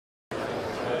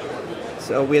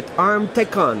So with ARM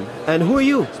TechCon. And who are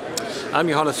you? I'm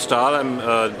Johannes Stahl. I'm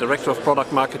Director of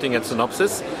Product Marketing at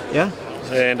Synopsys. Yeah.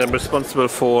 And I'm responsible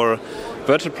for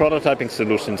virtual prototyping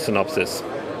solutions in Synopsys.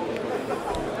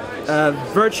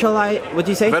 What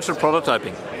do you say? Virtual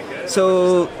prototyping.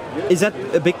 So is that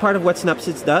a big part of what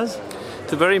Synopsys does?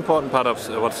 It's a very important part of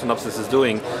what Synopsys is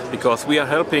doing, because we are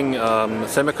helping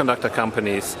semiconductor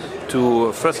companies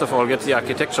to, first of all, get the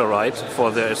architecture right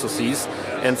for their SoCs,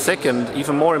 and second,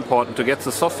 even more important, to get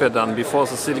the software done before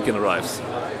the silicon arrives.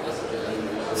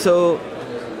 So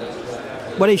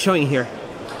what are you showing here?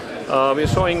 We're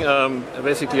showing,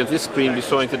 basically on this screen, we're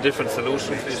showing the different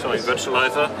solutions. We're showing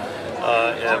Virtualizer,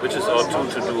 which is our tool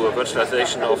to do a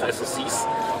virtualization of SoCs,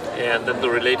 and then the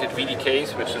related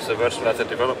VDKs, which is a virtualizer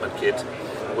development kit,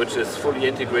 which is fully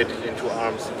integrated into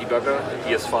ARM's debugger,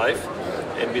 DS5,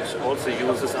 and which also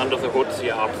uses under the hood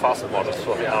the ARM fast models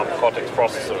for the ARM Cortex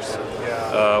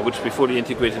processors, which we fully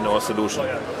integrate in our solution.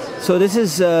 So this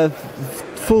is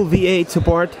full V8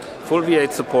 support? Full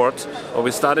V8 support.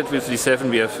 We started with V7,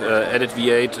 we have added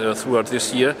V8 throughout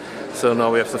this year. So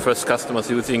now we have the first customers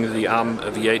using the ARM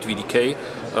V8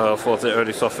 VDK for the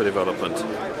early software development.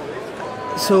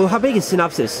 So how big is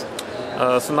Synopsys?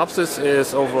 Synopsys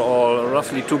is overall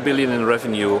roughly 2 billion in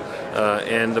revenue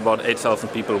and about 8,000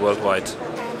 people worldwide.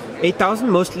 8,000,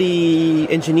 mostly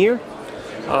engineer?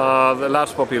 The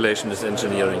large population is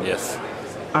engineering, yes.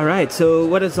 All right, so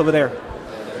what is over there?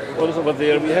 What is over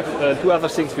there? We have two other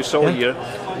things we show here.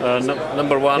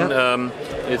 Number one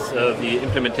is the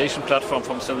implementation platform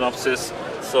from Synopsys.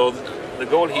 So the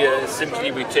goal here is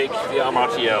simply we take the ARM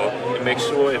RTL and make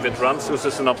sure if it runs through the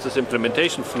Synopsys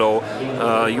implementation flow,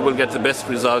 you will get the best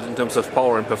result in terms of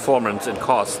power and performance and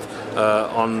cost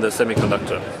on the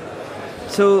semiconductor.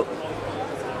 So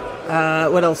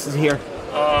what else is here?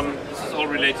 This is all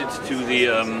related to the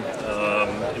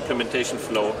implementation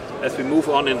flow. As we move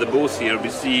on in the booth here, we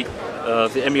see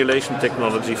the emulation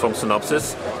technology from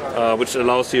Synopsys, which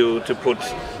allows you to put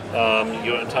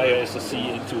your entire SoC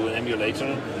into an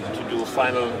emulator to do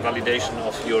final validation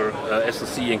of your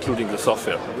SoC, including the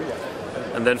software.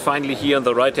 And then finally here on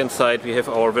the right-hand side, we have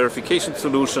our verification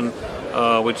solution,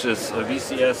 which is a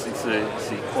VCS. It's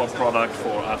the core product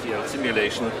for RTL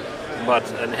simulation, but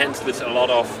enhanced with a lot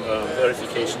of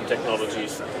verification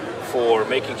technologies for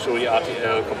making sure your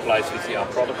RTL complies with the ARM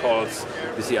protocols,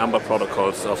 with the AMBER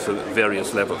protocols of the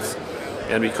various levels.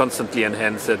 And we constantly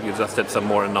enhance that. We just had some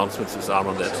more announcements with ARM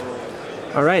on that.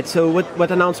 All right, so what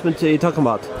announcement are you talking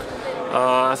about?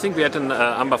 I think we had an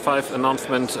AMBER 5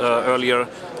 announcement earlier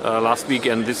last week,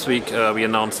 and this week we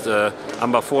announced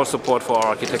AMBER 4 support for our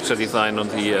architecture design on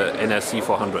the NSC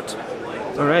 400.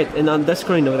 All right, and on the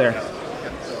screen over there?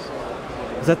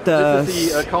 Is that this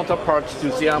is the counterpart to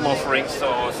the ARM offering. So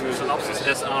Synopsys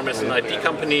has ARM as an IP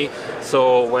company,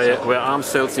 so where ARM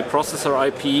sells the processor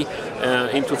IP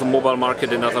into the mobile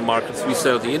market and other markets, we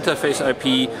sell the interface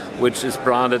IP, which is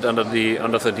branded under the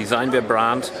Designware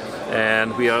brand,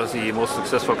 and we are the most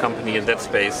successful company in that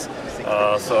space.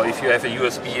 So if you have a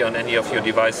USB on any of your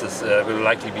devices, it will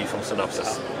likely be from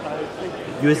Synopsys.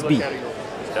 USB?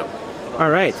 Yep.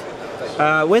 All right.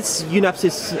 Where's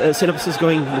Synopsys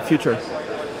going in the future?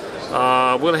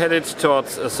 We'll head it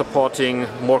towards supporting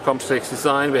more complex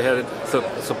design. We're headed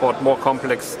to support more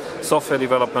complex software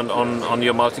development on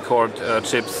your multi-core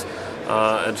chips,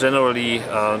 generally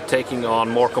taking on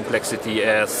more complexity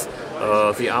as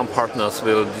the ARM partners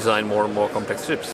will design more and more complex chips.